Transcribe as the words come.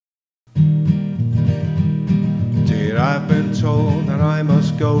told that I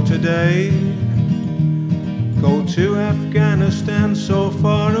must go today, go to Afghanistan so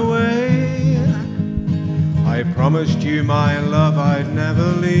far away. I promised you, my love, I'd never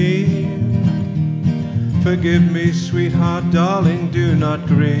leave. Forgive me, sweetheart, darling, do not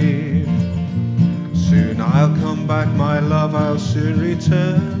grieve. Soon I'll come back, my love, I'll soon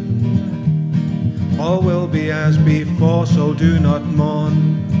return. All will be as before, so do not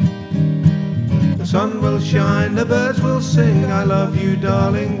mourn. The sun will shine, the birds will sing, I love you,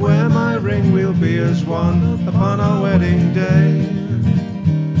 darling, wear my ring, we'll be as one upon our wedding day.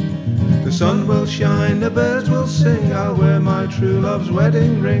 The sun will shine, the birds will sing, I'll wear my true love's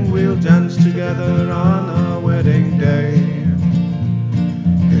wedding ring, we'll dance together on our wedding day.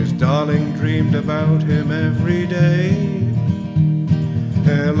 His darling dreamed about him every day.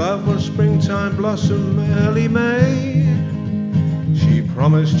 Their love was springtime blossom, early May. She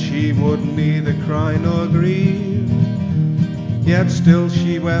promised she would neither cry nor grieve, yet still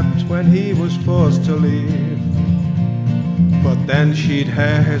she wept when he was forced to leave. But then she'd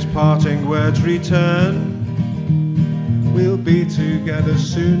hear his parting words return, we'll be together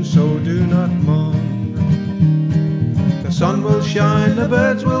soon, so do not mourn. The sun will shine, the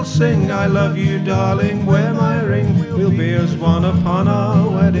birds will sing, I love you, darling, wear my ring, we'll be as one upon our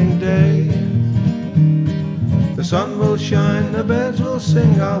wedding day. The sun will shine, the birds will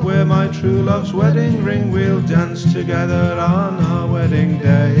sing, I'll wear my true love's wedding ring, we'll dance together on our wedding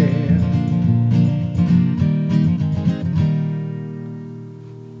day.